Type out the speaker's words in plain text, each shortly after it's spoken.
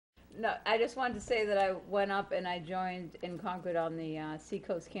No, I just wanted to say that I went up and I joined in Concord on the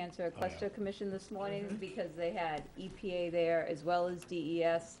Seacoast Cancer Cluster Commission this morning because they had EPA there as well as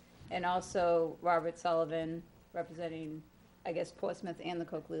DES and also Robert Sullivan representing, I guess, Portsmouth and the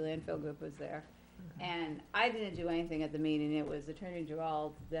Coakley Landfill Group was there. And I didn't do anything at the meeting. It was Attorney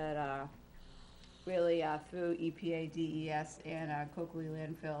Gerald that really threw EPA, DES, and Coakley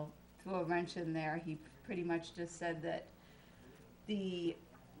Landfill threw a wrench in there. He pretty much just said that the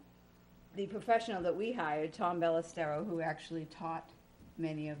professional that we hired, Tom Ballestero, who actually taught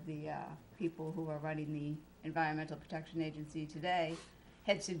many of the people who are running the Environmental Protection Agency today,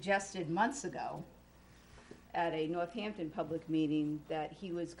 had suggested months ago at a Northampton public meeting that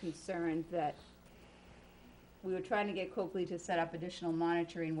he was concerned that we were trying to get Coakley to set up additional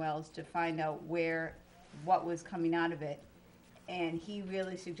monitoring wells to find out what was coming out of it. And he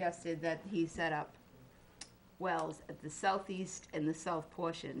really suggested that he set up wells at the southeast and the south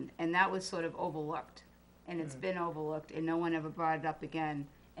portion, and that was sort of overlooked. And it's been overlooked, and no one ever brought it up again.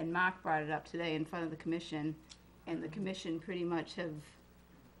 And Mark brought it up today in front of the commission, and the commission pretty much have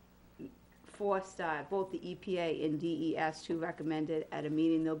forced both the EPA and DES to recommend it at a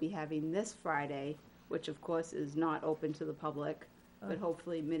meeting they'll be having this Friday, which of course is not open to the public, but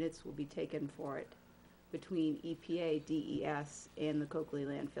hopefully minutes will be taken for it between EPA, DES, and the Coakley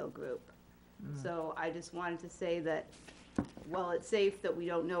Landfill Group. So I just wanted to say that while it's safe that we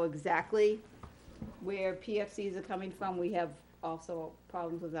don't know exactly where PFCs are coming from, we have also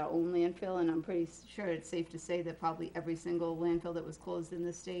problems with our own landfill, and I'm pretty sure it's safe to say that probably every single landfill that was closed in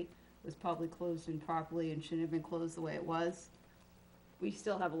this state was probably closed improperly and shouldn't have been closed the way it was. We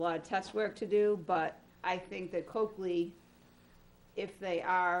still have a lot of test work to do, but I think that Coakley, if they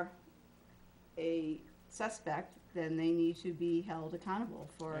are a suspect, then they need to be held accountable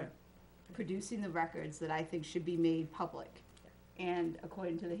for producing the records that I think should be made public. And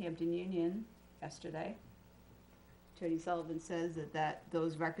according to the Hampton Union yesterday, Attorney Sullivan says that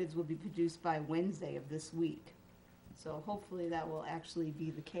those records will be produced by Wednesday of this week. So hopefully that will actually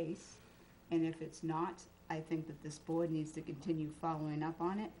be the case. And if it's not, I think that this board needs to continue following up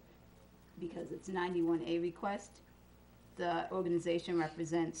on it because it's 91A request. The organization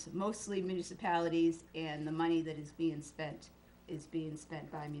represents mostly municipalities, and the money that is being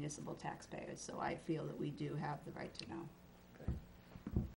spent by municipal taxpayers. So I feel that we do have the right to know.